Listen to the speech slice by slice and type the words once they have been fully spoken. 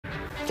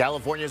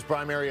California's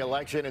primary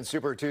election and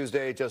Super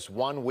Tuesday just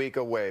 1 week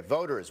away.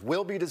 Voters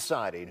will be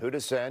deciding who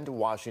to send to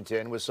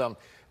Washington with some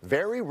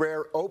very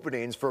rare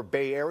openings for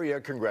Bay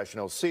Area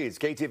congressional seats.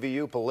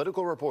 KTVU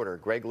political reporter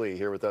Greg Lee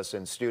here with us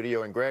in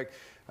studio. And Greg,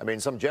 I mean,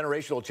 some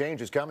generational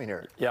change is coming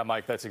here. Yeah,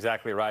 Mike, that's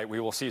exactly right. We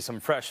will see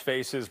some fresh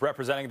faces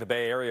representing the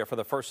Bay Area for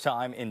the first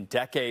time in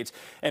decades.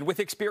 And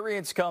with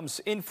experience comes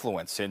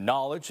influence and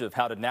knowledge of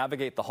how to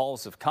navigate the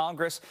halls of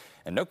Congress.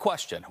 And no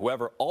question,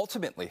 whoever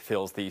ultimately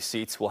fills these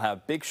seats will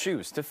have big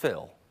shoes to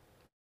fill.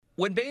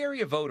 When Bay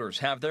Area voters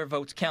have their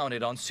votes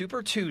counted on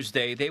Super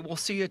Tuesday, they will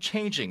see a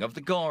changing of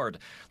the guard.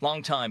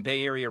 Longtime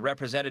Bay Area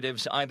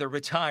representatives either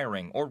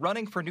retiring or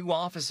running for new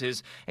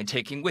offices and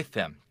taking with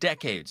them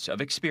decades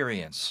of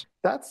experience.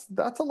 That's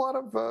a lot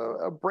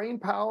of brain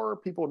power.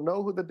 People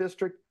know who the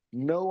district,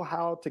 know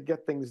how to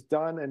get things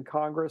done in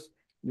Congress.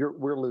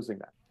 We're losing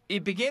that.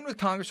 It began with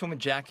Congresswoman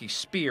Jackie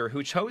Speer,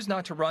 who chose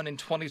not to run in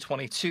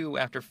 2022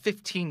 after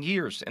 15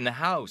 years in the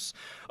House.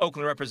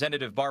 Oakland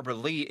Representative Barbara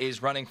Lee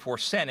is running for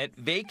Senate,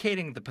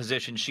 vacating the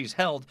position she's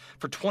held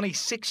for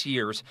 26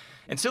 years.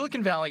 And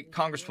Silicon Valley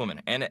Congresswoman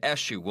Anna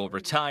Eshoo will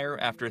retire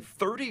after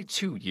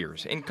 32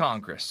 years in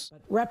Congress.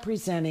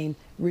 Representing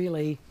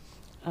really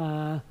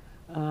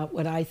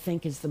what I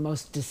think is the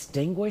most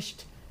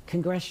distinguished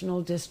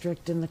congressional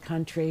district in the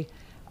country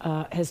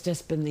has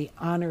just been the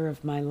honor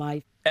of my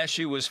life.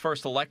 Eshoo was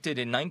first elected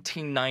in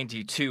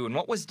 1992 in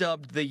what was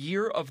dubbed the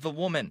Year of the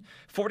Woman.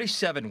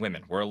 47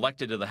 women were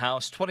elected to the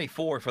House,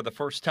 24 for the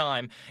first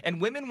time,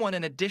 and women won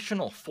an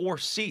additional 4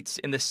 seats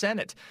in the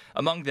Senate.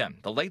 Among them,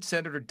 the late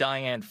Senator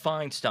Dianne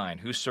Feinstein,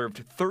 who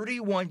served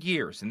 31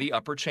 years in the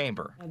upper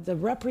chamber. The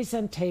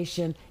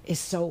representation is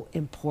so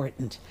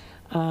important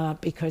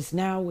because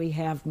now we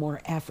have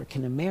more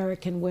African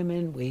American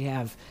women, we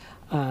have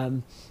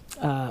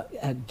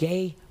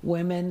gay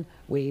women,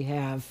 we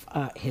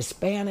have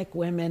Hispanic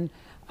women,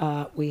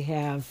 we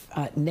have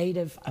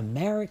Native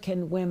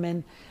American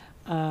women,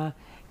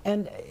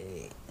 and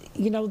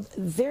you know,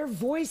 their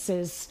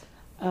voices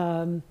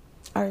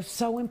are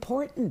so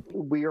important.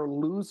 We are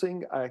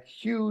losing a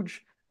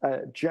huge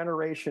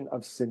generation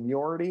of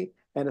seniority,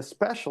 and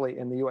especially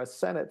in the U.S.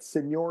 Senate,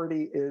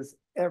 seniority is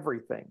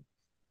everything.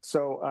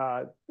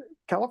 So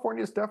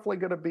California is definitely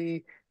going to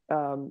be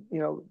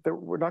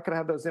we're not going to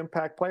have those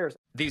impact players.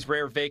 These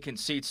rare vacant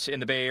seats in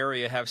the Bay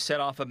Area have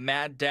set off a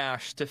mad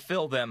dash to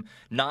fill them.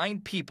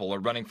 9 people are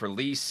running for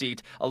Lee's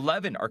seat.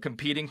 11 are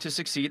competing to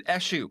succeed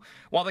Eshoo.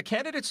 While the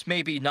candidates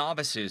may be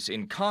novices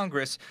in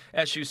Congress,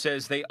 Eshoo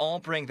says they all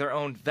bring their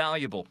own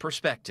valuable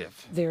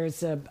perspective.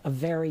 There's a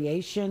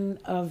variation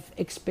of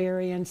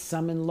experience,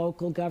 some in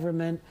local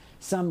government,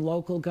 some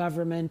local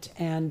government,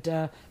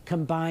 and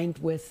combined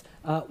with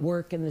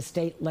work in the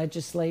state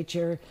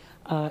legislature,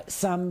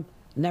 some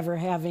never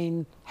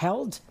having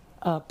held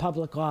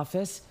public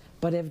office,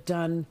 but have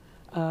done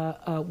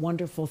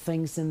wonderful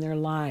things in their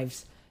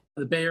lives.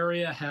 The Bay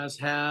Area has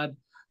had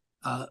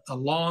a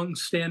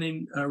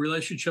long-standing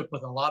relationship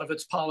with a lot of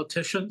its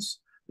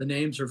politicians. The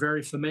names are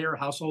very familiar,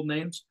 household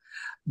names,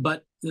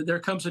 but there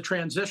comes a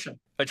transition.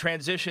 A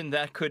transition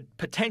that could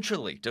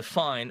potentially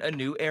define a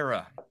new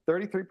era.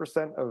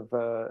 33%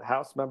 of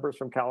House members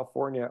from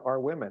California are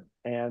women,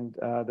 and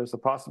there's a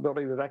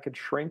possibility that that could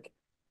shrink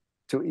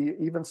to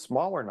even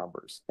smaller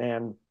numbers,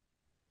 and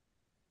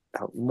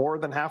more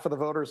than half of the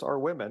voters are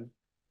women.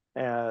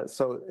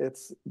 So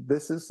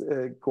this is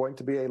going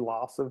to be a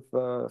loss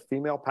of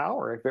female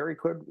power. It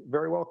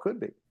very well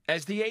could be.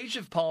 As the age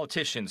of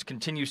politicians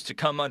continues to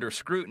come under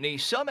scrutiny,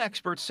 some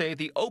experts say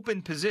the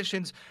open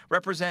positions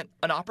represent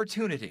an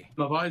opportunity.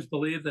 I've always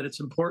believed that it's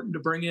important to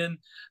bring in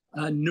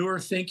newer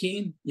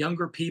thinking,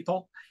 younger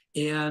people,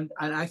 and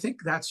I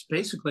think that's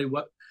basically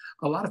what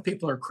a lot of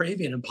people are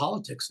craving in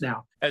politics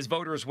now. As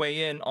voters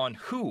weigh in on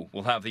who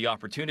will have the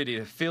opportunity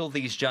to fill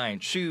these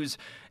giant shoes,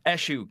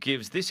 Eshoo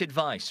gives this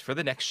advice for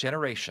the next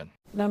generation.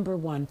 Number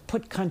 1,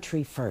 put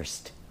country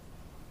first.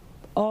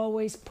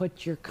 Always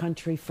put your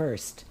country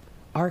first,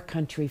 our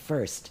country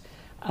first.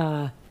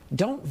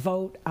 Don't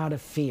vote out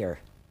of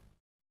fear.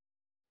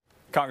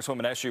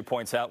 Congresswoman Eshoo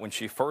points out when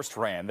she first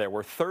ran, there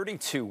were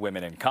 32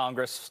 women in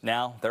Congress.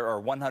 Now there are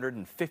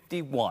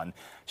 151.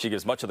 She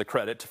gives much of the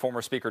credit to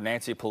former Speaker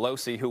Nancy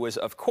Pelosi, who is,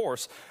 of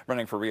course,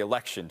 running for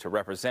re-election to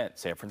represent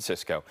San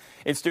Francisco.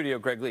 In studio,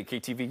 Greg Lee,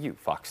 KTVU,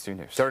 Fox 2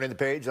 News. Turning the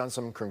page on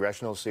some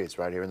congressional seats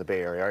right here in the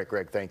Bay Area. All right,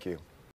 Greg, thank you.